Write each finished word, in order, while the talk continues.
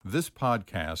This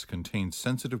podcast contains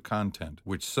sensitive content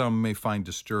which some may find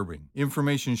disturbing.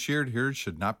 Information shared here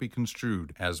should not be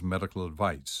construed as medical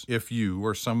advice. If you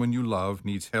or someone you love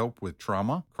needs help with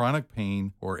trauma, chronic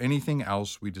pain, or anything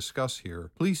else we discuss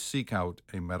here, please seek out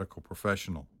a medical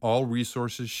professional. All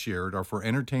resources shared are for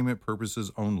entertainment purposes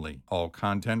only. All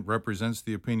content represents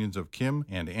the opinions of Kim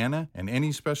and Anna and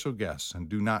any special guests and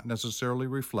do not necessarily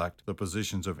reflect the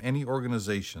positions of any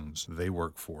organizations they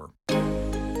work for.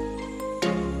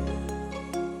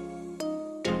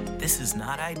 This is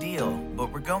not ideal,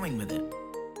 but we're going with it.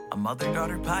 A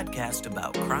mother-daughter podcast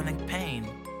about chronic pain,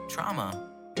 trauma,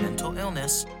 mental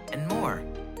illness, and more.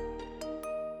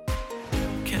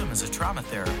 Kim is a trauma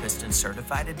therapist and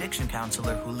certified addiction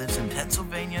counselor who lives in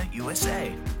Pennsylvania,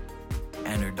 USA.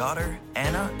 And her daughter,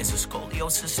 Anna, is a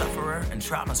scoliosis sufferer and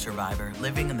trauma survivor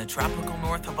living in the tropical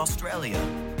north of Australia.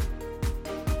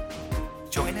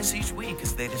 Join us each week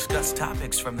as they discuss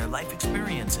topics from their life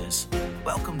experiences.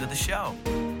 Welcome to the show.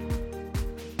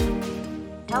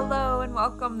 Hello and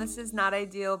welcome. This is Not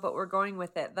Ideal, but we're going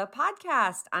with it. The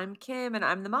podcast. I'm Kim and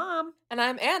I'm the mom. And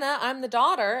I'm Anna. I'm the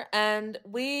daughter. And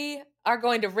we are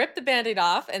going to rip the Band-Aid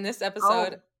off in this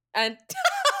episode. And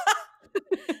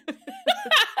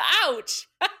ouch.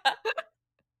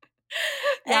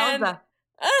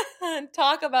 and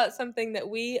talk about something that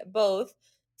we both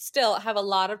still have a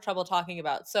lot of trouble talking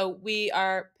about. So we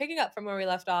are picking up from where we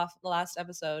left off the last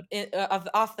episode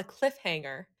off the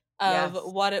cliffhanger of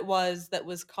what it was that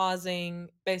was causing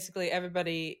basically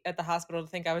everybody at the hospital to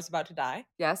think I was about to die.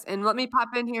 Yes, and let me pop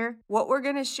in here. What we're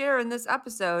going to share in this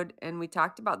episode, and we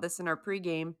talked about this in our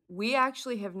pregame, we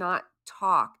actually have not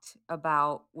talked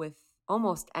about with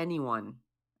almost anyone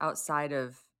outside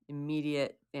of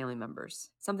immediate family members.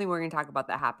 Something we're going to talk about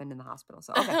that happened in the hospital.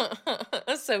 So,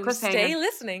 okay. So stay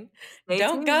listening.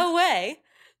 Don't tuned. go away.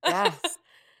 Yes.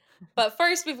 But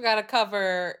first, we've got to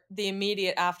cover the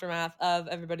immediate aftermath of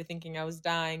everybody thinking I was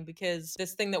dying, because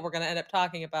this thing that we're going to end up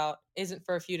talking about isn't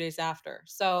for a few days after.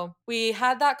 So we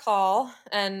had that call.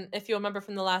 And if you remember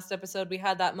from the last episode, we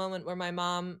had that moment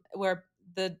where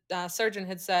the surgeon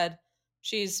had said,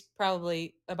 she's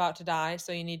probably about to die,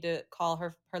 so you need to call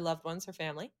her loved ones, her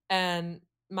family. And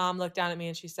mom looked down at me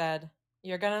and she said,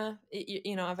 you're gonna,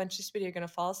 eventually, sweetie, you're gonna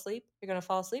fall asleep. You're gonna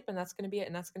fall asleep, and that's gonna be it,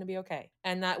 and that's gonna be okay.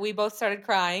 And that we both started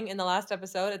crying in the last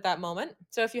episode at that moment.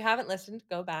 So if you haven't listened,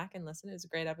 go back and listen. It was a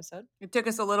great episode. It took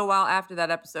us a little while after that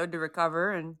episode to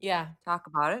recover and talk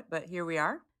about it, but here we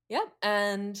are. Yep.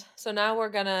 And so now we're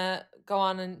gonna go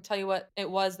on and tell you what it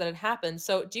was that had happened.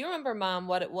 So do you remember, Mom,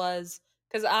 what it was?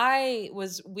 Because I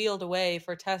was wheeled away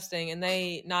for testing, and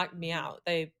they knocked me out.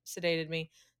 They sedated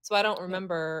me. So I don't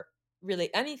remember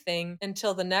really anything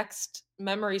until the next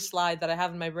memory slide that I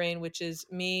have in my brain, which is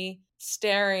me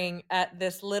staring at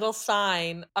this little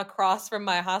sign across from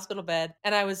my hospital bed.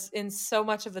 And I was in so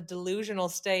much of a delusional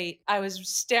state. I was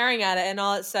staring at it, and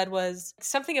all it said was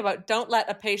something about don't let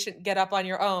a patient get up on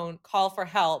your own, call for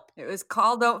help. It was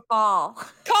call, don't fall.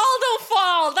 Call, don't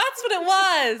fall. That's what it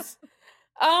was.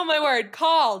 Oh my word,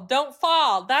 call, don't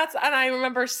fall. And I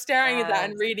remember staring at that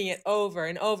and reading it over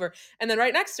and over. And then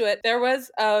right next to it, there was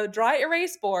a dry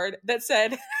erase board that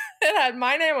said, it had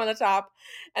my name on the top.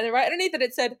 And then right underneath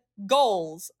it said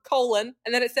goals, : and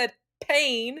then it said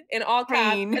pain in all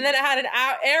caps. And then it had an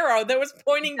arrow that was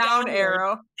pointing down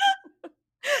arrow.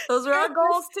 Those are our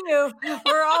goals too.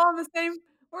 We're all on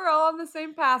the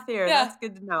same path here. Yeah. That's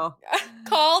good to know.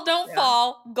 Call, don't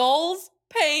fall, goals,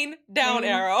 pain, down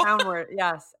arrow. Downward.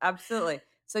 Yes, absolutely.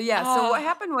 So so what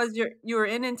happened was you were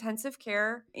in intensive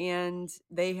care, and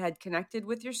they had connected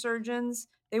with your surgeons.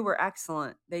 They were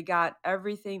excellent. They got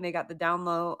everything. They got the down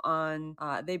low on,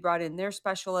 they brought in their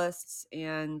specialists,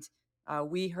 and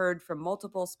we heard from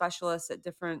multiple specialists at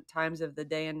different times of the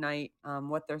day and night,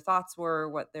 what their thoughts were,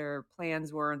 what their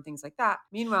plans were, and things like that.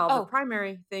 Meanwhile, the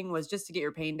primary thing was just to get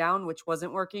your pain down, which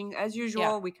wasn't working as usual.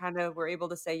 Yeah. We kind of were able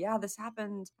to say, this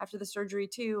happened after the surgery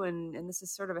too, and this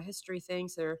is sort of a history thing.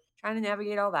 So they're trying to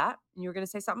navigate all that. And you were going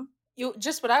to say something?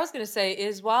 Just what I was going to say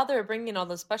is, while they were bringing in all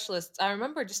those specialists, I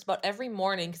remember just about every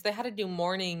morning, because they had to do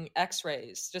morning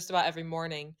x-rays just about every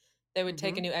morning. They would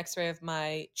take a new x-ray of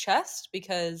my chest,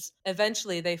 because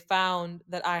eventually they found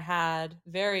that I had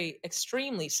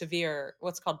extremely severe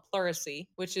what's called pleurisy,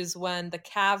 which is when the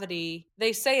cavity,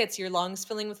 they say it's your lungs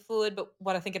filling with fluid, but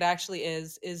what I think it actually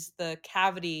is the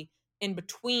cavity in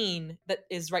between that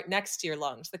is right next to your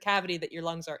lungs. The cavity that your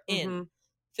lungs are in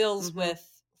fills with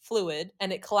fluid,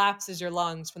 and it collapses your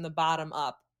lungs from the bottom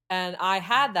up. And I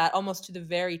had that almost to the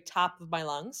very top of my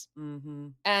lungs.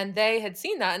 And they had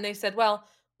seen that, and they said, well,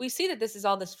 we see that this is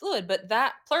all this fluid, but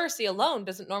that pleurisy alone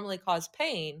doesn't normally cause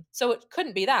pain. So it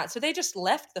couldn't be that. So they just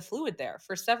left the fluid there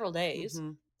for several days.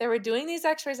 Mhm. They were doing these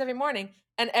x-rays every morning,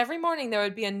 and every morning there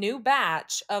would be a new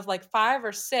batch of like 5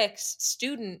 or 6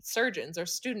 student surgeons or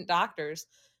student doctors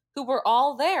who were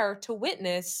all there to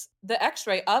witness the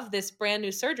x-ray of this brand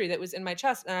new surgery that was in my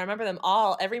chest. And I remember them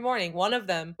all, every morning, one of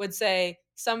them would say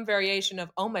some variation of,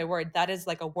 "Oh my word, that is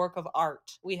like a work of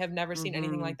art. We have never seen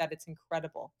anything Mhm. like that. It's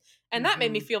incredible." And that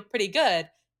made me Mhm. feel pretty good,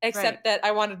 except Right. that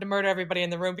I wanted to murder everybody in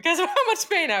the room because of how much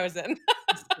pain I was in.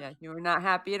 Yeah, you were not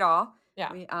happy at all.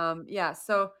 Yeah.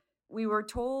 So we were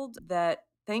told that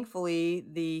thankfully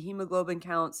the hemoglobin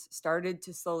counts started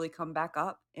to slowly come back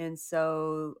up. And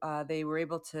so they were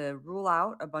able to rule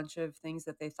out a bunch of things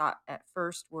that they thought at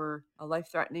first were life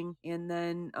threatening. And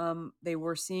then they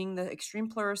were seeing the extreme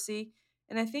pleurisy.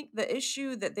 And I think the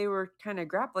issue that they were kind of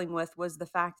grappling with was the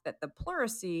fact that the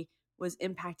pleurisy was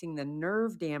impacting the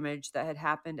nerve damage that had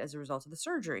happened as a result of the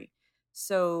surgery.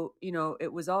 So,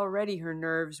 it was already her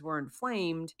nerves were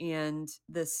inflamed and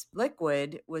this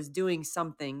liquid was doing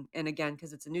something. And again,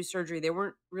 because it's a new surgery, they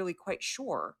weren't really quite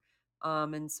sure.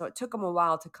 And so it took them a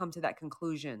while to come to that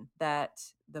conclusion that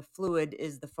the fluid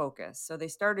is the focus. So they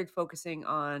started focusing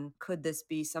on, could this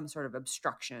be some sort of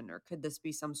obstruction, or could this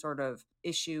be some sort of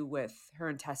issue with her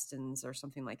intestines or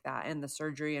something like that, and the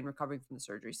surgery and recovering from the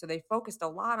surgery. So they focused a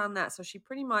lot on that. So she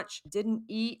pretty much didn't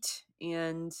eat,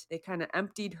 and they kind of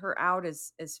emptied her out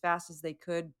as fast as they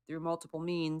could through multiple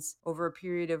means over a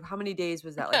period of, how many days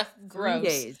was that? Like 3 Gross.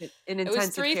 days in It was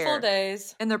intensive 3 care. full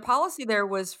days. And their policy there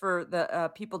was for the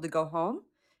people to go home.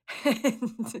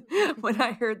 And when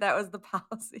I heard that was the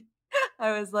policy,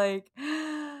 I was like,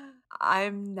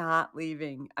 I'm not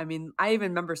leaving. I mean, I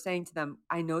even remember saying to them,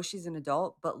 I know she's an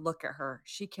adult, but look at her.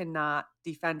 She cannot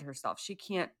defend herself. She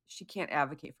can't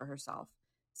advocate for herself.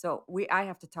 So I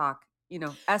have to talk,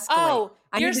 escalate. Oh,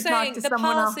 I you're need to talk saying to the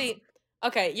someone else. policy.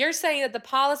 Okay, you're saying that the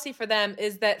policy for them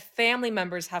is that family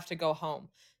members have to go home.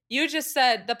 You just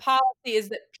said the policy is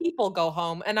that people go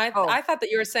home, and I Oh. thought that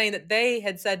you were saying that they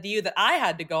had said to you that I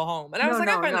had to go home, and I was like,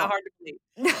 I find that hard to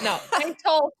believe. No, they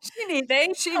told she needs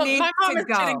my mom to is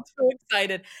getting go. too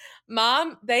excited.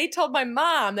 They told my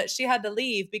mom that she had to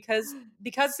leave because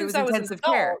It since was I was an intensive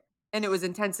adult, care. And it was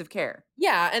intensive care.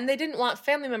 yeah, and they didn't want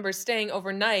family members staying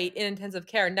overnight in intensive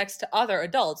care next to other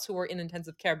adults who were in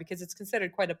intensive care because it's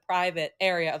considered quite a private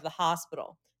area of the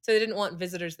hospital. So they didn't want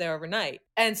visitors there overnight.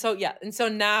 And so,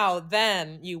 now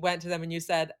then you went to them and you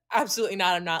said, absolutely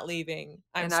not, I'm not leaving.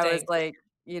 I'm staying. I was like,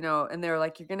 and they were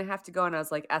like, you're going to have to go. And I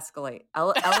was like, escalate,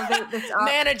 elevate this up.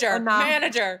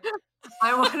 Manager.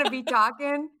 I want to be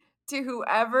talking to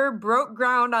whoever broke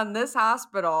ground on this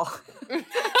hospital. And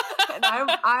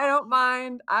I don't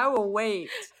mind. I will wait.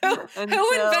 Who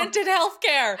invented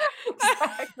healthcare?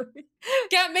 Exactly.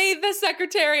 Get me the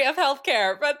Secretary of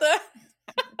Healthcare. But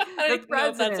I don't even know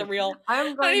if that's a real. I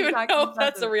don't even know if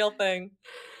that's a real thing.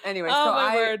 Anyway, so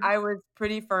I was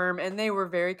pretty firm, and they were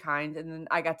very kind, and then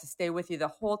I got to stay with you the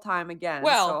whole time again.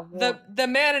 Well, the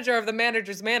manager of the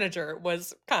manager's manager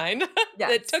was kind.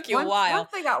 Yes. It took you a while.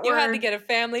 Once they got word, you had to get a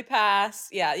family pass.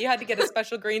 Yeah, you had to get a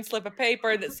special green slip of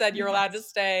paper that said you were allowed to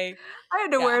stay. I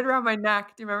had to wear it around my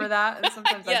neck. Do you remember that? And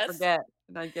sometimes I forget.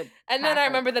 And then I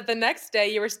remember that the next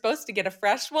day you were supposed to get a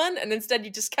fresh one, and instead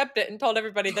you just kept it and told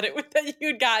everybody that that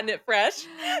you'd gotten it fresh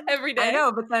every day. I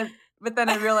know, but then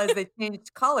I realized they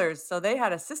changed colors, so they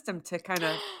had a system to kind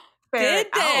of ferret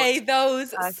out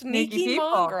those sneaky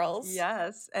mongrels?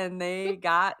 Yes, and they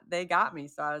got me.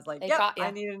 So I was like, "Yep,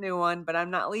 I need a new one, but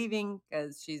I'm not leaving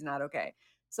because she's not okay."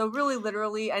 So really,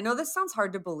 literally, I know this sounds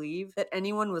hard to believe that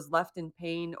anyone was left in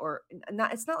pain, or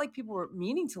not. It's not like people were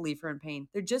meaning to leave her in pain.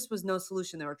 There just was no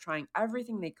solution. They were trying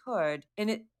everything they could,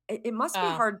 and it must be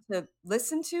hard to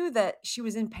listen to that she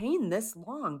was in pain this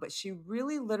long, but she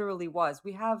really literally was.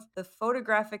 We have the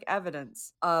photographic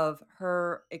evidence of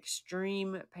her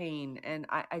extreme pain, and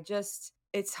I just,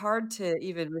 it's hard to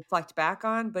even reflect back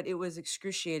on, but it was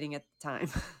excruciating at the time.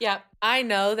 Yeah, I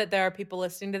know that there are people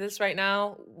listening to this right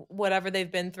now, whatever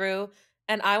they've been through,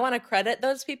 and I want to credit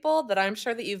those people that I'm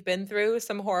sure that you've been through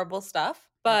some horrible stuff,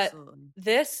 but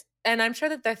and I'm sure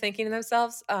that they're thinking to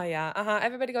themselves, oh yeah,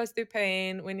 everybody goes through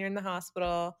pain when you're in the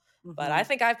hospital, but I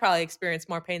think I've probably experienced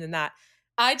more pain than that.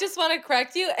 I just want to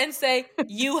correct you and say,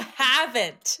 you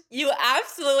haven't. You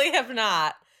absolutely have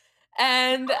not.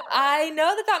 And I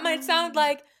know that might sound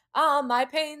like, oh, my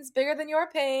pain's bigger than your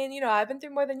pain. I've been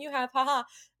through more than you have. Haha.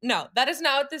 No, that is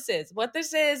not what this is. What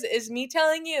this is me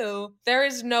telling you there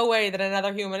is no way that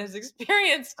another human has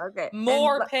experienced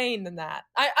more pain than that.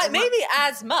 I maybe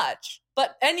as much,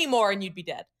 but any more and you'd be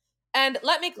dead. And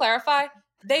let me clarify,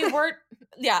 They weren't,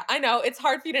 yeah, I know. It's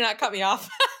hard for you to not cut me off.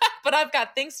 But I've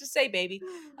got things to say, baby,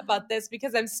 about this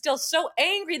because I'm still so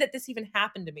angry that this even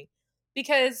happened to me.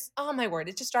 Because, oh my word,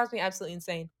 it just drives me absolutely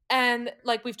insane. And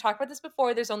like we've talked about this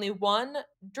before, there's only one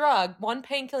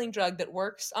pain-killing drug that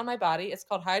works on my body. It's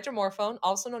called hydromorphone,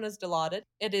 also known as Dilaudid.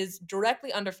 It is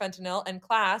directly under fentanyl and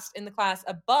classed in the class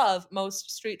above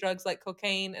most street drugs like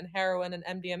cocaine and heroin and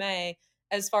MDMA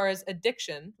as far as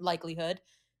addiction likelihood.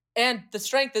 And the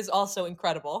strength is also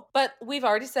incredible. But we've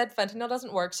already said fentanyl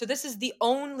doesn't work. So this is the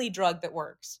only drug that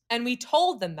works. And we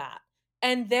told them that.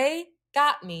 And they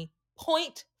got me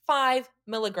 0.5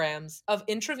 milligrams of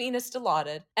intravenous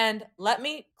Dilaudid. And let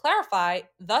me clarify,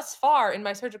 thus far in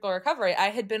my surgical recovery,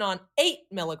 I had been on 8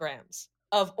 milligrams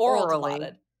of oral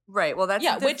Dilaudid. Right. Well, that's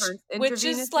the difference. Which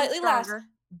is slightly less.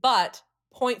 But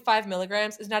 0.5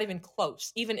 milligrams is not even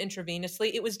close. Even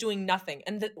intravenously, it was doing nothing.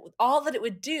 And all that it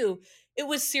would do, it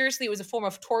was a form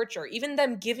of torture. Even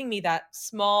them giving me that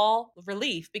small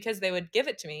relief because they would give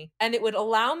it to me and it would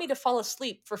allow me to fall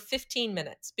asleep for 15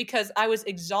 minutes because I was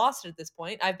exhausted at this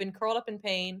point. I've been curled up in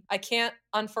pain. I can't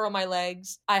unfurl my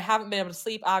legs. I haven't been able to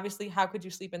sleep. Obviously, how could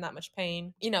you sleep in that much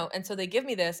pain? And so they give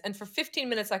me this and for 15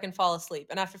 minutes I can fall asleep.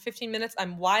 And after 15 minutes,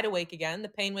 I'm wide awake again. The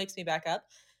pain wakes me back up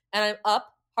and I'm up.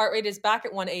 Heart rate is back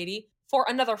at 180 for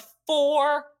another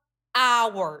 4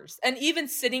 hours. And even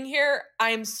sitting here,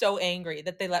 I am so angry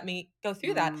that they let me go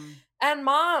through that. And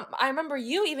Mom, I remember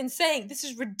you even saying, this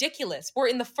is ridiculous. We're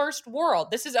in the first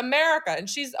world. This is America. And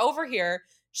she's over here.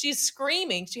 She's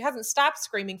screaming. She hasn't stopped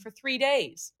screaming for 3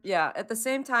 days. Yeah. At the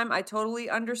same time, I totally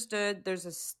understood there's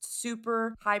a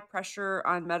super high pressure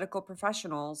on medical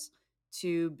professionals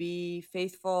to be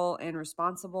faithful and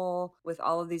responsible with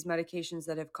all of these medications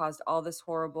that have caused all this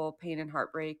horrible pain and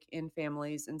heartbreak in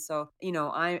families. And so,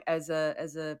 I, as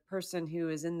a person who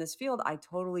is in this field, I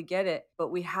totally get it, but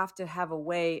we have to have a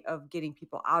way of getting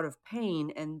people out of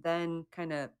pain and then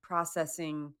kind of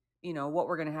processing, what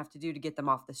we're going to have to do to get them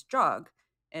off this drug.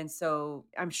 And so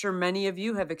I'm sure many of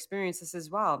you have experienced this as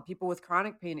well. People with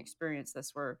chronic pain experience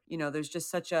this where, there's just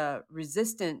such a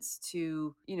resistance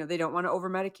to, they don't want to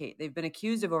over-medicate. They've been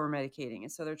accused of over-medicating.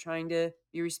 And so they're trying to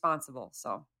be responsible.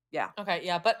 So, yeah. Okay,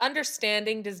 yeah. But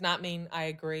understanding does not mean I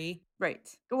agree. Right.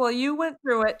 Well, you went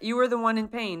through it. You were the one in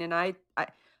pain. And I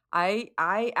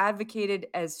advocated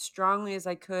as strongly as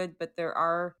I could, but there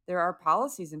are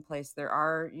policies in place. There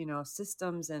are,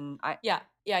 systems and Yeah.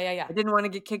 I didn't want to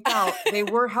get kicked out. They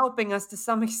were helping us to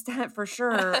some extent for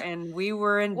sure. And we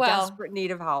were in desperate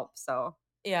need of help. So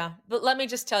yeah. But let me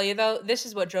just tell you though, this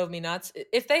is what drove me nuts.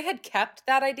 If they had kept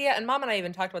that idea, and Mom and I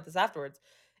even talked about this afterwards,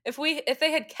 if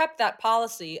they had kept that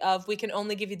policy of we can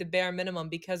only give you the bare minimum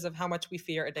because of how much we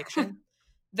fear addiction,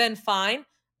 then fine.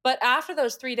 But after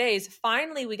those 3 days,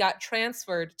 finally we got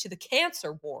transferred to the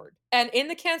cancer ward. And in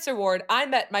the cancer ward, I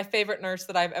met my favorite nurse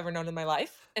that I've ever known in my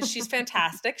life. And she's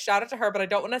fantastic. Shout out to her, but I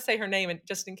don't want to say her name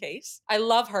just in case. I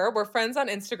love her. We're friends on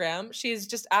Instagram. She's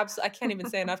just absolutely, I can't even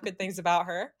say enough good things about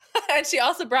her. And she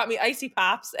also brought me icy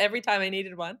pops every time I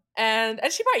needed one. And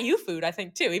she brought you food, I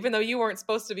think, too, even though you weren't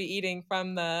supposed to be eating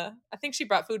from I think she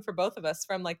brought food for both of us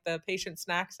from like the patient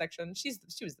snack section. She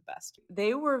was the best.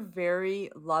 They were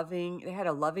very loving. They had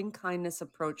a loving kindness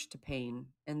approach to pain.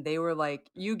 And they were like,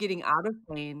 you getting out of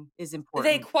pain is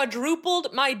important. They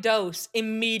quadrupled my dose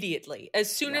immediately.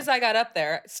 As soon as I got up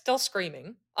there, still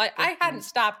screaming. I hadn't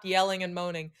stopped yelling and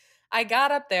moaning. I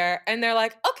got up there and they're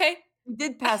like, okay. You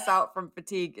did pass out from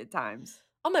fatigue at times.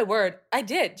 Oh my word, I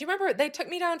did. Do you remember they took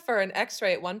me down for an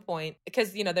x-ray at one point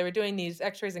because, they were doing these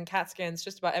x-rays and CAT scans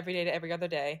just about every day to every other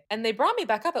day. And they brought me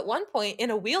back up at one point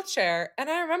in a wheelchair. And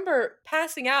I remember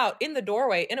passing out in the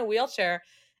doorway in a wheelchair.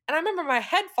 And I remember my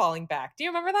head falling back. Do you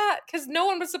remember that? Because no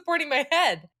one was supporting my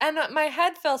head. And my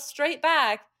head fell straight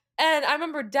back. And I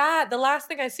remember Dad, the last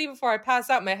thing I see before I pass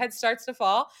out, my head starts to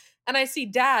fall. And I see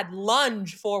Dad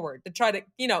lunge forward to try to,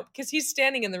 because he's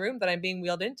standing in the room that I'm being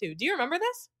wheeled into. Do you remember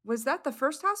this? Was that the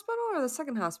first hospital or the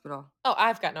second hospital? Oh,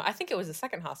 I think it was the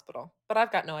second hospital, but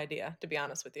I've got no idea, to be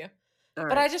honest with you. All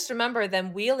but right. I just remember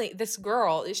them wheeling this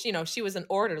girl, she was an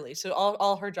orderly. So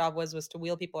all her job was to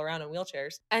wheel people around in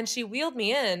wheelchairs. And she wheeled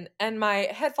me in and my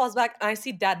head falls back and I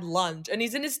see Dad lunge and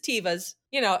he's in his Tevas,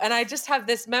 and I just have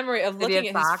this memory of looking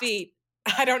at his feet.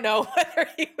 I don't know whether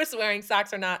he was wearing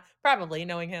socks or not, probably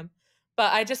knowing him.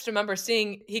 But I just remember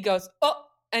seeing, he goes, oh,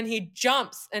 and he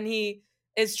jumps and he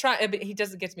is trying, but he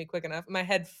doesn't get to me quick enough. My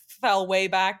head fell way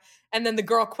back. And then the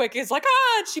girl quick is like,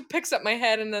 and she picks up my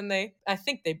head. And then they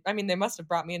must have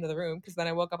brought me into the room because then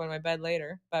I woke up on my bed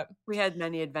later. But we had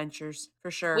many adventures for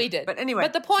sure. We did. But anyway.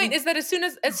 But the point is that as soon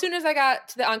as I got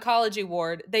to the oncology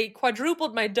ward, they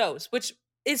quadrupled my dose, which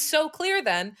is so clear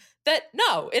then that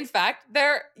no, in fact,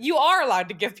 you are allowed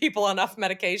to give people enough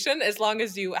medication as long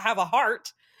as you have a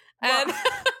heart. Well,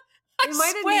 And they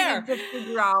might have needed to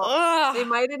figure out. They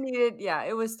might have needed,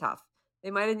 it was tough. They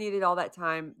might have needed all that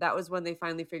time. That was when they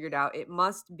finally figured out it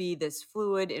must be this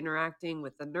fluid interacting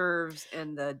with the nerves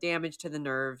and the damage to the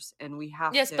nerves. And we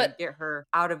have to get her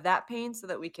out of that pain so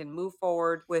that we can move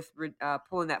forward with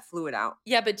pulling that fluid out.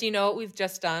 Yeah, but do you know what we've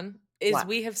just done?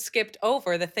 We have skipped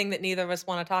over the thing that neither of us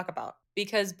want to talk about.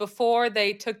 Because before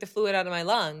they took the fluid out of my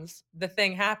lungs, the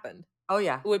thing happened. Oh,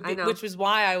 yeah. I know. Which was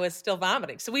why I was still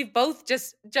vomiting. So we've both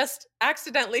just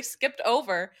accidentally skipped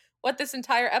over what this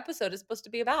entire episode is supposed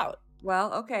to be about.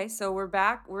 Well, okay, so we're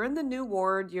back. We're in the new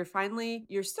ward. You're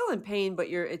still in pain, but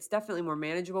it's definitely more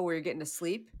manageable where you're getting to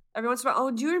sleep every once in a while.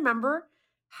 Oh, do you remember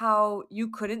how you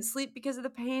couldn't sleep because of the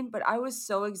pain? But I was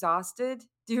so exhausted.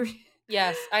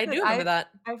 Yes, I do remember that.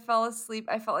 I fell asleep.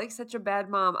 I felt like such a bad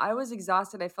mom. I was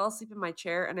exhausted. I fell asleep in my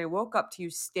chair and I woke up to you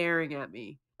staring at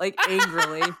me, like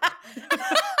angrily.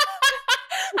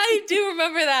 I do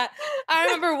remember that. I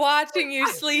remember watching you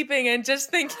sleeping and just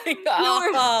thinking,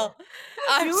 I'm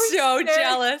so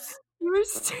jealous. You were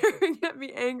staring at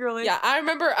me angrily. Yeah, I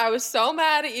remember I was so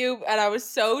mad at you and I was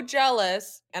so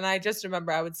jealous. And I just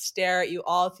remember I would stare at you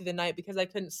all through the night because I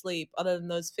couldn't sleep other than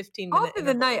those 15-minute all through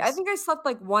the night. I think I slept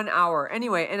like 1 hour.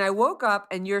 Anyway, and I woke up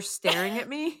and you're staring at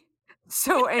me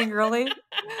so angrily.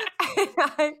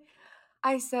 And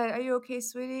I said, "Are you okay,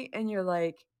 sweetie?" And you're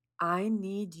like, "I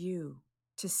need you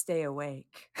to stay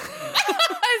awake." Is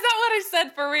that what I said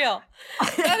for real?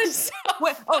 That is so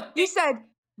you said,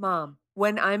 "Mom,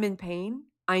 when I'm in pain,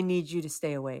 I need you to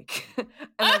stay awake." And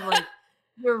I'm like,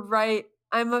 "You're right.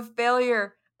 I'm a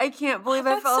failure. I can't believe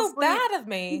I fell asleep. That's so bad of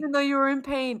me. Even though you were in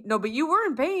pain." No, but you were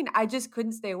in pain. I just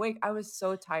couldn't stay awake. I was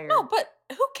so tired. No, but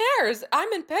who cares?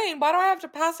 I'm in pain. Why do I have to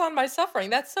pass on my suffering?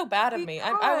 That's so bad of me.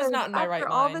 I was not in my right mind. After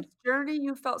all this journey,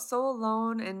 you felt so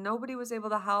alone and nobody was able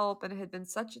to help and it had been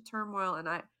such a turmoil. And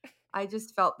I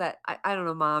just felt that, I don't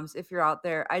know, moms, if you're out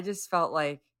there, I just felt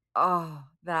like, oh,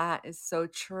 that is so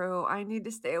true. I need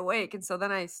to stay awake. And so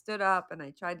then I stood up and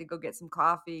I tried to go get some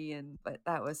coffee, but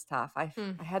that was tough. I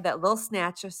had that little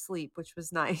snatch of sleep, which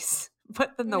was nice.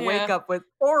 But then the wake up was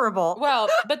horrible. Well,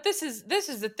 but this is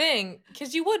the thing,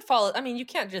 because you would fall. I mean, you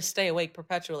can't just stay awake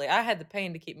perpetually. I had the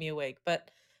pain to keep me awake, but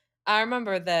I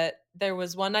remember that there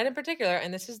was one night in particular,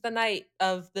 and this is the night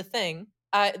of the thing.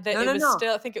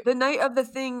 The night of the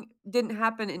thing didn't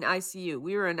happen in ICU.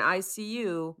 We were in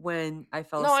ICU when I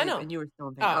fell asleep, and you were still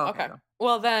in pain. Oh, okay.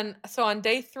 Well, then, so on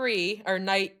day 3 or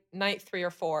night 3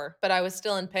 or 4, but I was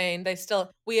still in pain.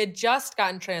 We had just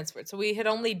gotten transferred, so we had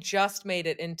only just made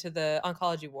it into the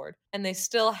oncology ward, and they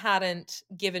still hadn't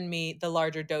given me the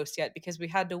larger dose yet because we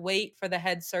had to wait for the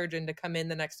head surgeon to come in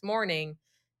the next morning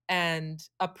and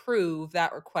approve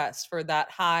that request for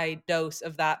that high dose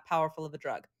of that powerful of a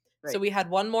drug. Right. So we had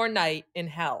one more night in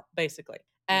hell, basically.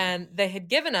 And they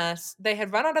had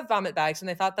run out of vomit bags, and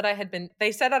they thought that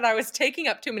they said that I was taking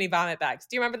up too many vomit bags.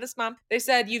 Do you remember this, Mom? They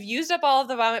said, "You've used up all of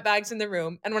the vomit bags in the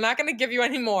room, and we're not going to give you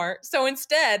any more. So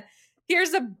instead,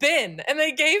 here's a bin." And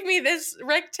they gave me this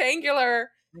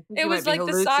rectangular. It was like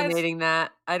the size.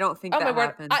 That I don't think that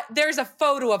happened. There's a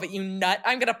photo of it, you nut.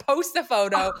 I'm going to post the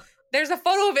photo. There's a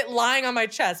photo of it lying on my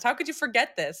chest. How could you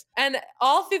forget this? And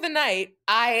all through the night,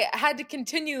 I had to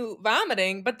continue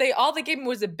vomiting, but all they gave me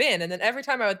was a bin. And then every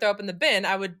time I would throw up in the bin,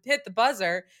 I would hit the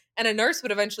buzzer and a nurse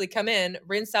would eventually come in,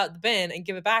 rinse out the bin and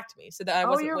give it back to me so that I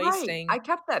wasn't wasting. Right. I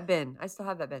kept that bin. I still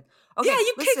have that bin. Okay, yeah,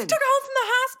 you took it home from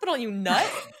the hospital, you nut.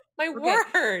 My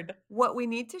word. What we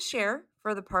need to share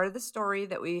for the part of the story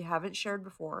that we haven't shared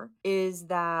before is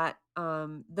that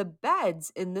the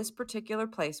beds in this particular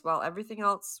place, while everything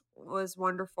else was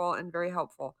wonderful and very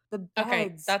helpful, the beds.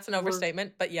 Okay, that's an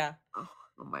overstatement, but yeah. Oh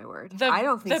my word. I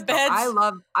don't think so. Beds,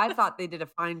 I thought they did a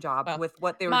fine job with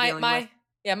what they were dealing with.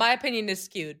 Yeah, my opinion is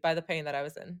skewed by the pain that I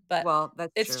was in, but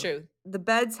it's true. The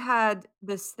beds had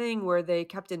this thing where they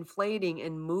kept inflating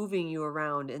and moving you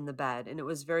around in the bed, and it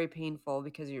was very painful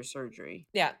because of your surgery.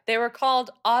 Yeah, they were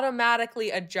called automatically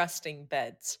adjusting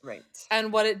beds. Right.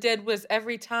 And what it did was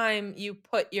every time you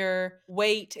put your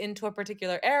weight into a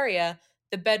particular area,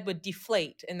 the bed would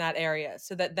deflate in that area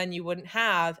so that then you wouldn't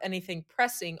have anything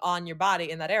pressing on your body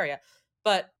in that area.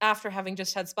 But after having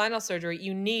just had spinal surgery,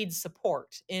 you need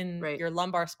support in your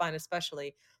lumbar spine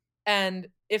especially. And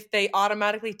if they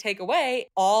automatically take away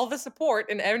all the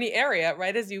support in any area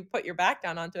right as you put your back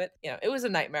down onto it, it was a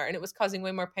nightmare. And it was causing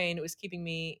way more pain. It was keeping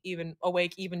me even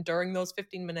awake even during those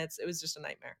 15 minutes. It was just a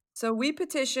nightmare. So we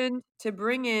petitioned to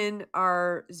bring in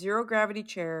our zero gravity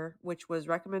chair, which was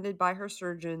recommended by her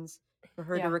surgeons, for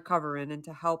her to Yeah. recover in and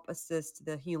to help assist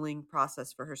the healing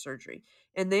process for her surgery.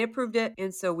 And they approved it.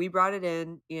 And so we brought it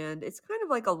in, and it's kind of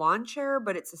like a lawn chair,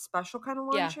 but it's a special kind of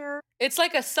lawn Yeah. chair. It's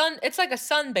like a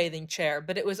sunbathing chair,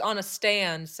 but it was on a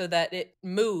stand so that it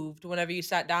moved whenever you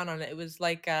sat down on it. It was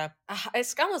like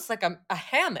it's almost like a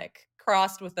hammock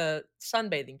crossed with a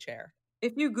sunbathing chair.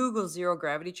 If you Google zero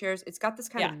gravity chairs, it's got this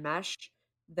kind Yeah. of mesh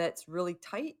that's really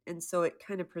tight, and so it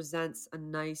kind of presents a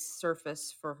nice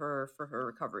surface for her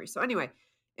recovery. So anyway,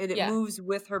 and it Yeah. moves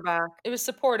with her back. It was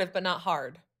supportive but not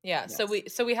hard. Yeah.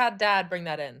 Yes. So we had Dad bring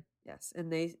that in. Yes,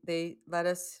 and they let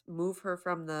us move her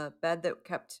from the bed that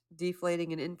kept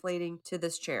deflating and inflating to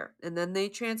this chair. And then they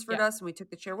transferred Yeah. us, and we took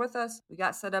the chair with us. We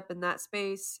got set up in that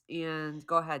space, and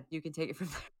go ahead, you can take it from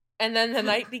there. And then the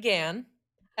night began,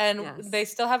 and Yes. they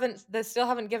still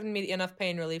haven't given me enough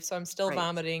pain relief, so I'm still Right.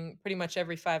 vomiting pretty much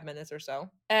every 5 minutes or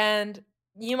so. And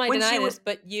you might When deny she wa- this,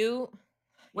 but you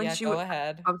when yeah, she go wa-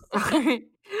 ahead. I'm sorry.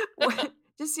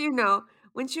 Just so you know,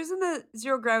 when she was in the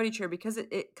zero gravity chair, because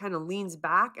it kind of leans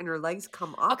back and her legs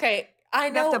come up. Okay, I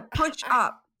she'd know. have to push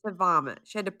up to vomit.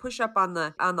 She had to push up on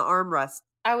the armrest.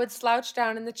 I would slouch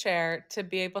down in the chair to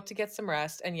be able to get some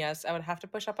rest, and yes, I would have to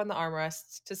push up on the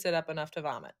armrests to sit up enough to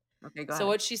vomit. Okay, go So ahead.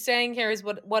 what she's saying here is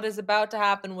what is about to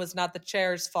happen was not the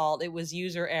chair's fault; it was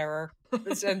user error,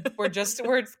 and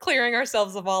we're clearing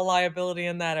ourselves of all liability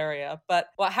in that area. But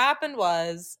what happened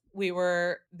was we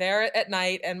were there at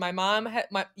night, and my mom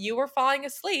you were falling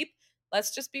asleep.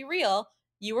 Let's just be real.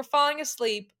 You were falling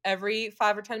asleep every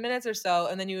 5 or 10 minutes or so,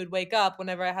 and then you would wake up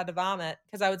whenever I had to vomit,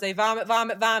 because I would say vomit,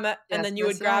 vomit, vomit, and Yes, then you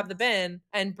would yes, grab yes. the bin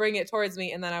and bring it towards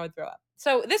me, and then I would throw up.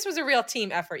 So this was a real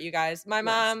team effort, you guys. My Yes.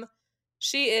 mom,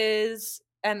 she is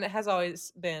and has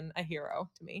always been a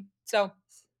hero to me. So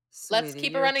let's Sweetie,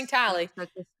 keep a you're running tally. Such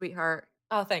a sweetheart.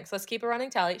 Oh, thanks. Let's keep a running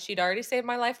tally. She'd already saved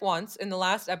my life once in the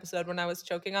last episode when I was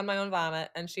choking on my own vomit,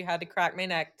 and she had to crack my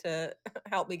neck to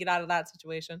help me get out of that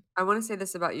situation. I want to say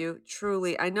this about you.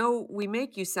 Truly, I know we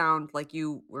make you sound like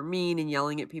you were mean and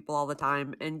yelling at people all the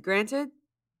time. And granted,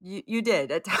 you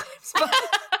did at times.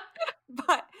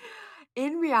 But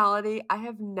in reality,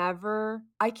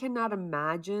 I cannot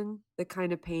imagine the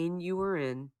kind of pain you were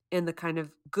in and the kind of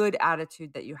good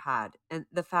attitude that you had. And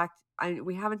the fact,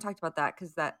 we haven't talked about that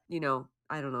because that,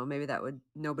 I don't know, maybe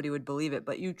nobody would believe it,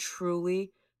 but you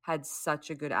truly had such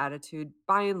a good attitude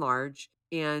by and large,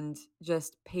 and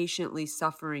just patiently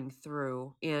suffering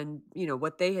through. And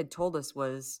what they had told us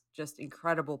was just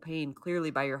incredible pain, clearly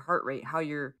by your heart rate, how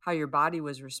your body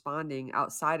was responding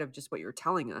outside of just what you were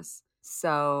telling us.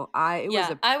 So it was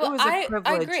a privilege.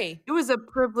 I agree. It was a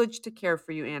privilege to care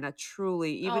for you, Anna,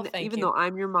 truly. Thank Even you. though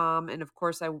I'm your mom, and of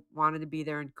course I wanted to be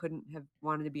there and couldn't have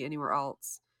wanted to be anywhere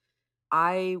else,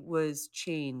 I was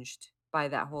changed by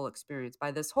this whole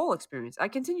experience. I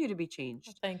continue to be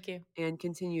changed. Thank you. And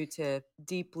continue to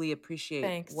deeply appreciate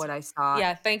Thanks. what I saw.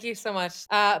 Yeah, thank you so much.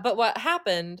 But what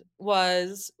happened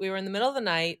was we were in the middle of the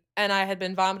night, and I had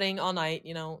been vomiting all night,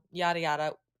 yada,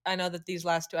 yada. I know that these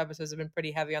last 2 episodes have been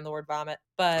pretty heavy on the word vomit,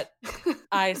 but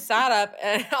I sat up,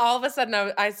 and all of a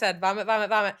sudden I said vomit, vomit,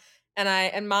 vomit.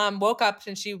 And Mom woke up,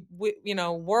 and she,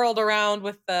 whirled around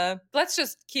with let's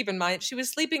just keep in mind, she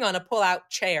was sleeping on a pull-out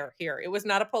chair here. It was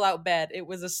not a pull-out bed. It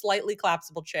was a slightly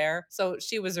collapsible chair. So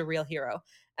she was a real hero.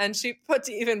 And she put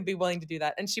to even be willing to do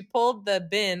that. And she pulled the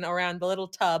bin around the little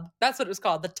tub. That's what it was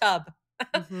called, the tub.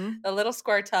 Mhm. The little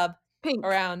square tub Pink.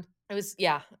 around. It was,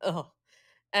 yeah. Ugh.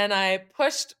 And I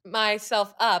pushed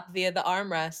myself up via the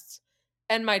armrests,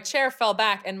 and my chair fell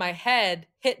back, and my head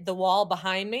hit the wall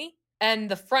behind me, and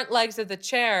the front legs of the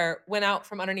chair went out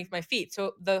from underneath my feet.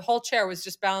 So the whole chair was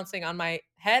just balancing on my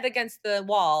head against the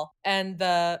wall, and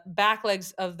the back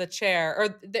legs of the chair,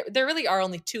 or there really are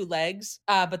only 2 legs,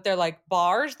 but they're like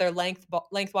bars, they're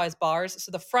lengthwise bars. So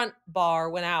the front bar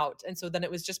went out, and so then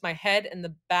it was just my head and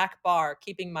the back bar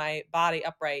keeping my body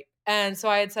upright. And so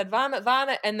I had said, vomit,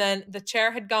 vomit. And then the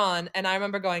chair had gone. And I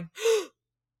remember going,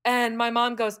 and my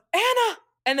mom goes, Anna.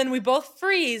 And then we both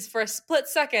freeze for a split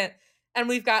second. And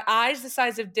we've got eyes the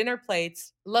size of dinner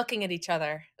plates looking at each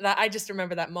other. I just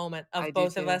remember that moment of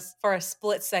both of us for a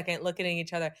split second looking at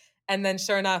each other. And then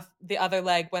sure enough, the other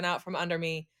leg went out from under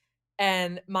me.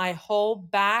 And my whole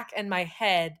back and my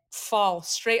head fall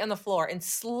straight on the floor and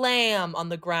slam on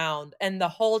the ground. And the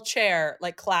whole chair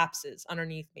collapses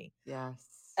underneath me. Yes.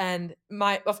 And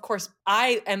of course,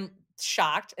 I am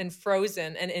shocked and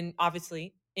frozen and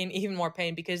obviously in even more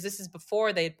pain, because this is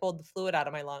before they had pulled the fluid out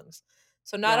of my lungs.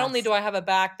 So not only do I have a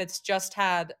back that's just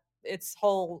had its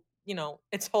whole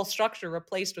structure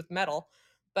replaced with metal,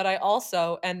 but I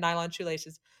also, and nylon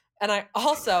shoelaces, and I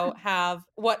also have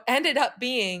what ended up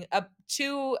being I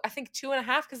think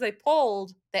 2.5, because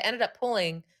they ended up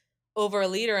pulling over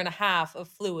 1.5 liters of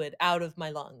fluid out of my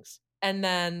lungs. And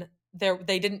then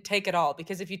they didn't take it all,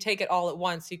 because if you take it all at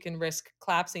once, you can risk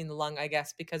collapsing the lung, I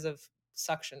guess, because of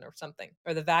suction or something,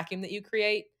 or the vacuum that you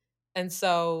create. And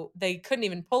so they couldn't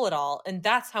even pull it all. And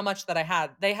that's how much that I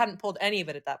had. They hadn't pulled any of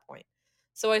it at that point.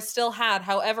 So I still had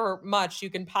however much you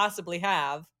can possibly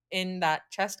have in that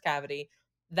chest cavity.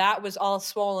 That was all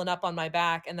swollen up on my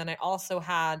back. And then I also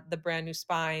had the brand new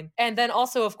spine. And then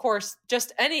also, of course,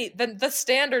 just the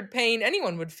standard pain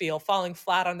anyone would feel falling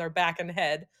flat on their back and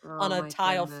head on a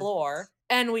tile floor.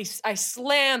 And I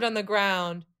slammed on the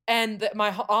ground, and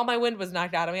all my wind was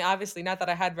knocked out. I mean, obviously not that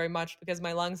I had very much, because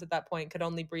my lungs at that point could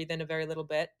only breathe in a very little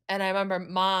bit. And I remember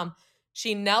Mom,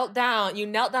 she knelt down. You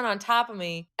knelt down on top of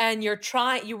me, and you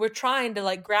were trying to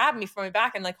like grab me from my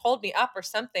back and like hold me up or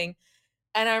something.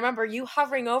 And I remember you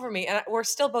hovering over me, and we're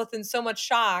still both in so much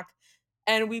shock.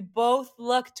 And we both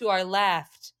looked to our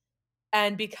left.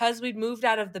 And because we'd moved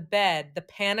out of the bed, the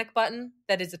panic button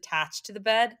that is attached to the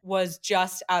bed was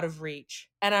just out of reach.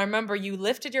 And I remember you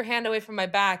lifted your hand away from my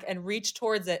back and reached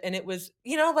towards it. And it was,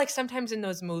 like sometimes in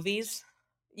those movies,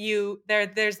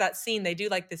 there's that scene, they do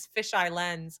like this fisheye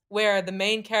lens where the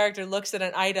main character looks at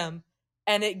an item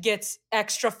and it gets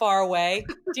extra far away.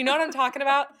 Do you know what I'm talking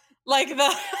about? Like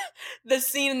the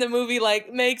scene in the movie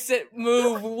like makes it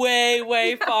move way,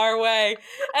 way far away.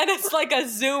 And it's like a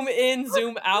zoom in,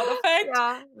 zoom out effect.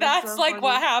 Yeah, that's so like funny.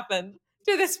 What happened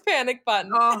to this panic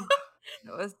button. Oh,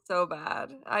 it was so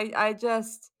bad. I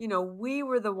just, we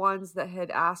were the ones that had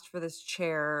asked for this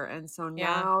chair. And so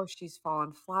now she's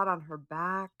fallen flat on her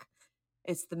back.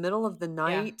 It's the middle of the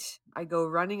night. Yeah. I go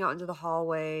running out into the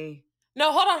hallway.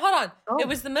 No, hold on. Oh. It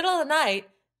was the middle of the night.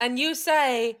 And you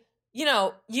say,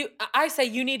 I say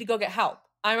you need to go get help.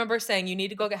 I remember saying you need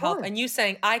to go get help, and you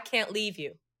saying I can't leave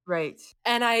you. Right.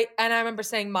 And I remember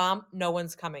saying, Mom, no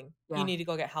one's coming. Yeah. You need to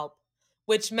go get help.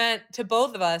 Which meant to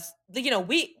both of us,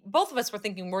 both of us were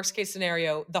thinking worst case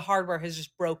scenario, the hardware has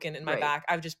just broken in my back.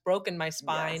 I've just broken my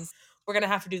spine. Yes. We're going to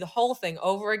have to do the whole thing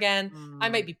over again. I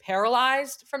might be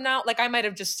paralyzed from now. Like I might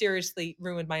have just seriously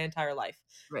ruined my entire life.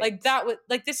 Right. Like that would,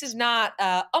 like, this is not,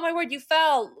 oh my word, you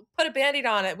fell, put a Band-Aid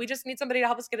on it. We just need somebody to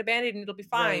help us get a Band-Aid and it'll be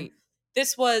fine. Right.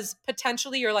 This was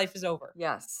potentially your life is over.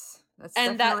 Yes. That's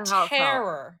and that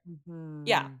terror. Mm-hmm.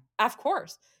 Yeah, of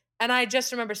course. And I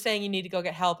just remember saying you need to go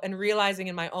get help and realizing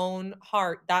in my own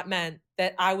heart that meant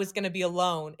that I was going to be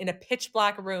alone in a pitch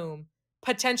black room,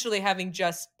 potentially having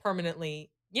just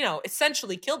permanently,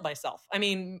 essentially killed myself. I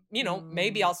mean,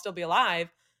 maybe I'll still be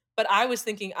alive, but I was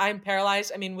thinking I'm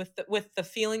paralyzed. I mean, with the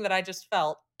feeling that I just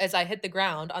felt as I hit the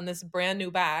ground on this brand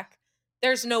new back,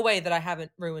 there's no way that I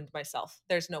haven't ruined myself.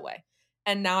 There's no way.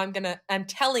 And now I'm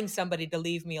telling somebody to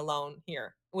leave me alone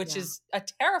here, which is a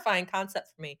terrifying concept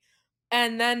for me.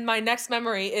 And then my next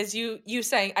memory is you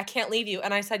saying, I can't leave you.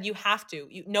 And I said, you have to.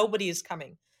 Nobody is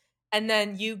coming. And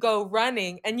then you go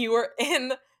running and you were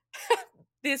in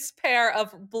this pair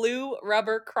of blue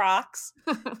rubber Crocs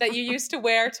that you used to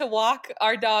wear to walk.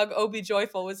 Our dog, Obi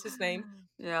Joyful was his name.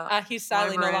 Yeah. He's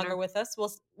sadly no longer with us.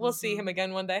 We'll see him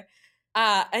again one day.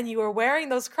 And you were wearing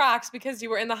those Crocs because you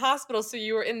were in the hospital. So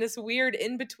you were in this weird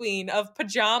in-between of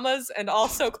pajamas and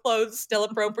also clothes still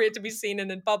appropriate to be seen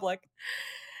in public.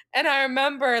 And I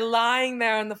remember lying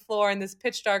there on the floor in this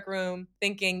pitch dark room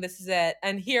thinking this is it,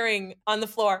 and hearing on the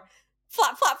floor,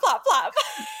 flop, flop, flop, flop,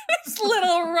 these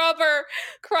little rubber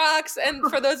Crocs. And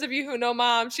for those of you who know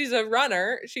Mom, she's a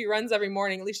runner. She runs every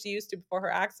morning, at least she used to before her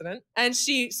accident. And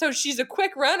she's a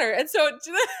quick runner. And so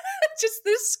just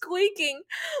this squeaking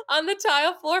on the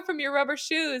tile floor from your rubber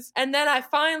shoes. And then I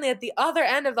finally, at the other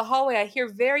end of the hallway, I hear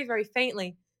very, very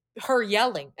faintly her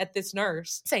yelling at this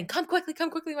nurse saying, come quickly,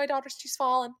 my daughter, she's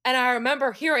fallen. And I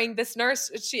remember hearing this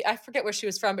nurse, I forget where she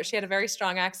was from, but she had a very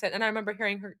strong accent. And I remember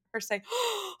hearing her say,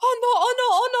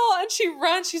 oh no.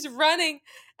 And she's running.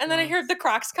 And then I hear the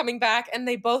Crocs coming back and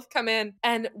they both come in.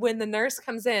 And when the nurse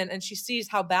comes in and she sees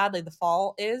how badly the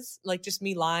fall is, like just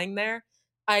me lying there,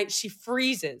 she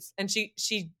freezes and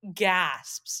she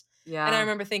gasps. Yeah. And I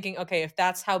remember thinking, okay, if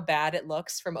that's how bad it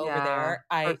looks from over there,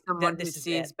 someone who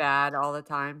sees bad all the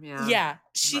time. Yeah.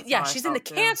 Yeah. She's in the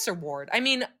cancer ward. I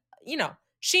mean,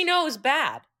 she knows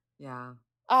bad. Yeah.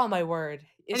 Oh my word.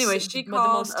 Anyway, she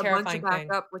called a bunch of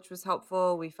backup, which was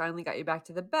helpful. We finally got you back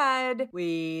to the bed.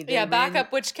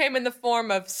 Backup, which came in the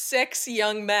form of 6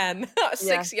 young men,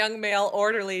 6 young male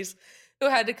orderlies who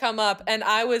had to come up. And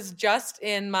I was just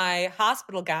in my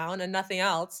hospital gown and nothing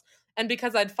else. And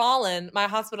because I'd fallen, my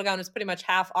hospital gown was pretty much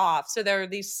half off. So there were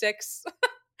these 6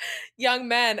 young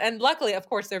men. And luckily, of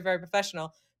course, they're very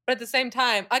professional. But at the same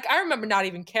time, like I remember not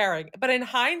even caring. But in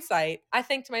hindsight, I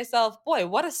think to myself, boy,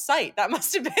 what a sight that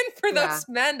must have been for those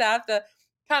men to have to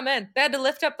come in. They had to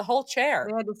lift up the whole chair.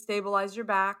 They had to stabilize your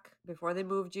back before they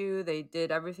moved you. They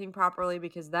did everything properly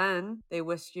because then they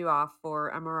whisked you off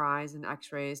for MRIs and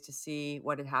x-rays to see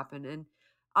what had happened. And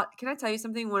can I tell you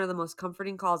something? One of the most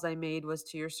comforting calls I made was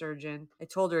to your surgeon. I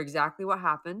told her exactly what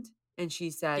happened, and she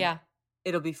said,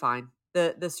 it'll be fine.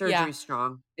 The surgery's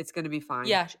strong. It's going to be fine.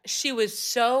 Yeah, she was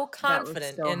so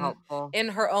confident in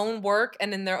her own work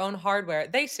and in their own hardware.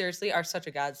 They seriously are such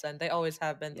a godsend. They always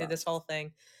have been through this whole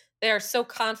thing. They are so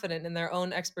confident in their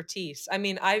own expertise. I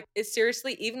mean,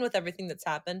 seriously, even with everything that's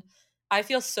happened, I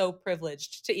feel so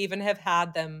privileged to even have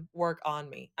had them work on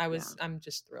me. I'm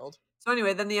just thrilled. So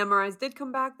anyway, then the MRIs did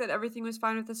come back that everything was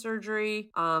fine with the surgery,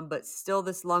 but still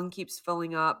this lung keeps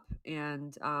filling up,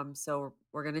 and so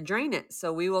we're going to drain it.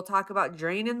 So we will talk about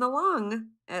draining the lung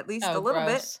at least a little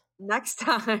bit next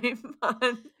time.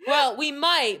 Well, we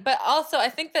might, but also I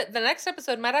think that the next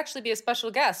episode might actually be a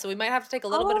special guest, so we might have to take a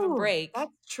little bit of a break.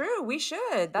 That's true. We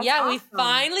should. That's awesome. We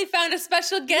finally found a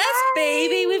special guest,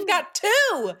 baby. We've got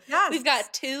 2. Yes. We've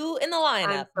got 2 in the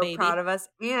lineup, I'm so proud of us.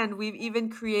 And we've even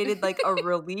created like a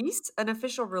release, an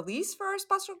official release for our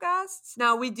special guests.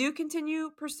 Now, we do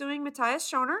continue pursuing Matthias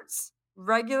Schoenertz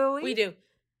regularly. We do.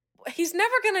 He's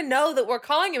never going to know that we're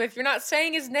calling him if you're not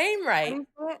saying his name right.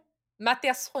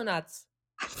 Matthias Schoenertz.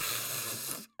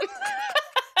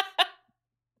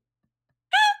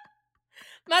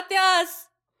 Matthias,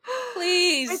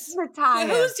 please. It's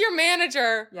Matthias. Who's your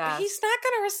manager? Yes. He's not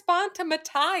going to respond to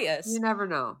Matthias. You never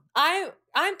know. I'm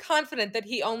confident that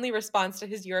he only responds to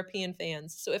his European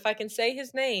fans. So if I can say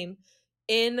his name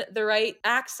in the right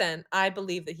accent, I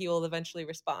believe that he will eventually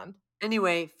respond.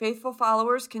 Anyway, faithful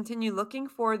followers continue looking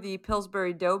for the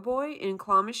Pillsbury Doughboy in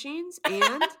claw machines,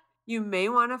 and you may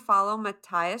want to follow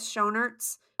Matthias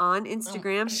Schoenertz on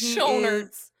Instagram.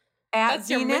 Schoenertz. That's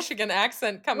your Michigan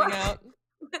accent coming out.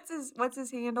 What's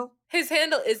his handle? His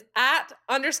handle is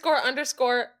 @__Zenith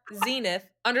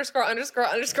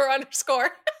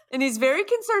 _____. And he's very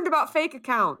concerned about fake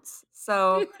accounts.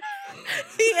 So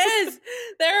he is.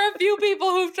 There are a few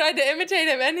people who've tried to imitate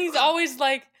him, and he's always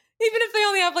like, even if they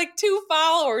only have like 2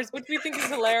 followers, which we think is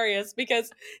hilarious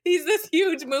because he's this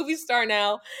huge movie star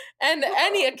now, and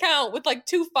any account with like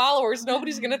 2 followers,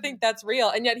 nobody's going to think that's real.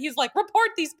 And yet he's like,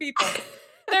 report these people.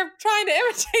 They're trying to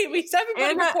imitate me. So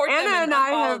everybody report them and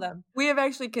follow them. We have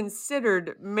actually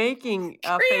considered making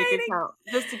a fake account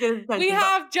just to get his attention. We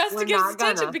have just to get his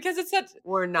attention because it's such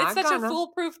a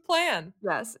foolproof plan.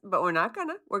 Yes, but we're not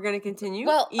gonna. We're gonna continue.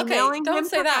 Well, emailing don't him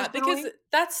say that because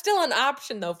that's still an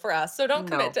option though for us. So don't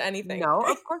commit to anything. No,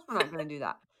 of course we're not gonna do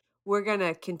that. We're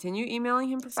gonna continue emailing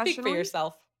him professionally. Speak for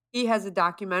yourself. He has a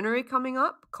documentary coming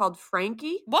up called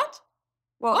Frankie. What?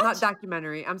 Well, not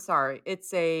documentary. I'm sorry.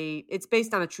 It's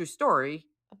based on a true story.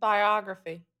 A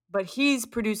biography. But he's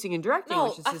producing and directing,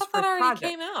 which is his first project. I thought that already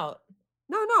came out.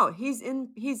 No. He's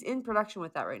in production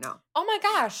with that right now. Oh my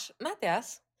gosh,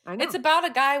 Matthias. I know. It's about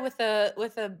a guy with a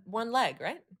one leg,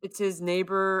 right? It's his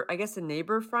neighbor, I guess a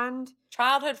neighbor friend.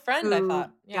 Childhood friend, I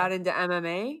thought. Yeah. Got into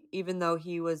MMA, even though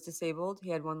he was disabled. He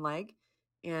had one leg.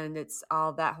 And it's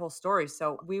all that whole story.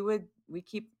 So we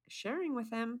keep sharing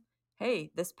with him.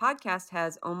 Hey, this podcast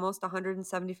has almost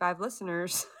 175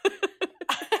 listeners.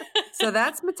 So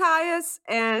that's Matthias,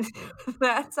 and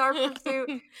that's our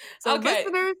pursuit. So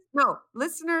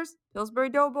listeners, Pillsbury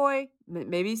Doughboy,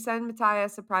 maybe send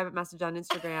Matthias a private message on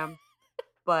Instagram.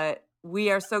 But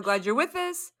we are so glad you're with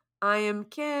us. I am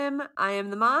Kim, I am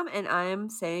the mom, and I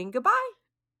am saying goodbye.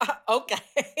 Okay.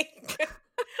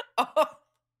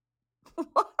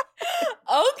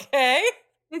 Okay.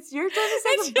 It's your turn to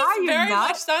say goodbye, you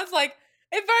nut.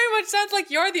 It very much sounds like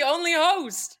you're the only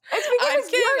host. It's because I'm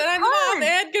Kim, and I'm the mom,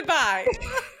 and goodbye. It's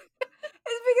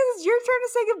because it's your turn to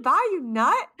say goodbye, you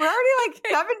nut. We're already like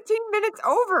 17 minutes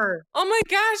over. Oh my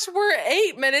gosh, we're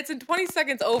 8 minutes and 20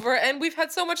 seconds over, and we've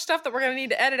had so much stuff that we're going to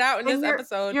need to edit out in this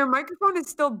episode. Your microphone is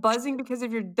still buzzing because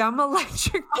of your dumb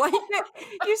electric blanket.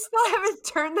 You still haven't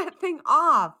turned that thing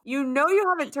off. You know you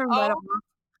haven't turned that off.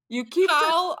 You keep.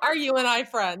 How are you and I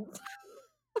friends?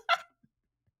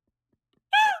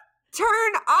 Turn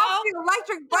off the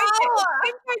electric blanket.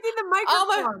 I'm taking the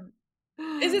microphone.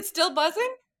 Is it still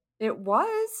buzzing? It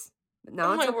was. But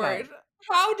now it's okay. Word.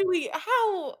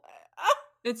 How?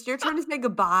 It's your turn to say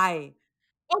goodbye.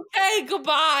 Okay,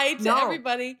 goodbye to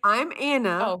everybody. I'm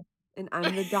Anna, and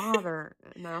I'm the daughter.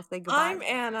 And I'll say goodbye. I'm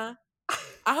Anna.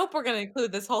 I hope we're going to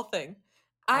include this whole thing.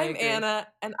 I'm Anna,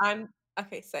 and I'm...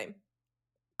 Okay, same.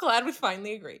 Glad we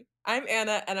finally agree. I'm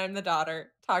Anna, and I'm the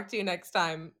daughter. Talk to you next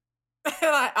time. And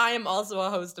I am also a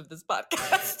host of this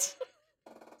podcast.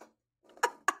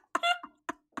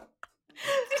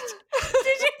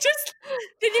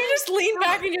 Did you just lean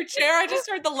back in your chair? I just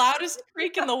heard the loudest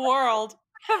creak in the world.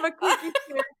 I have a creaky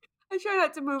chair. I try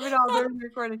not to move it all during the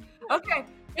recording. Okay.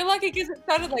 You're lucky because it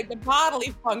sounded like the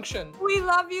bodily function. We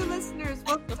love you, listeners.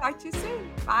 We'll talk to you soon.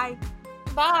 Bye.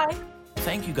 Bye.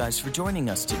 Thank you guys for joining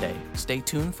us today. Stay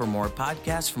tuned for more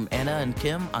podcasts from Anna and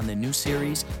Kim on the new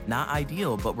series, Not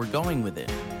Ideal, But We're Going With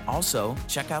It. Also,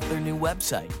 check out their new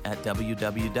website at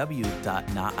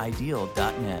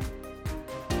www.notideal.net.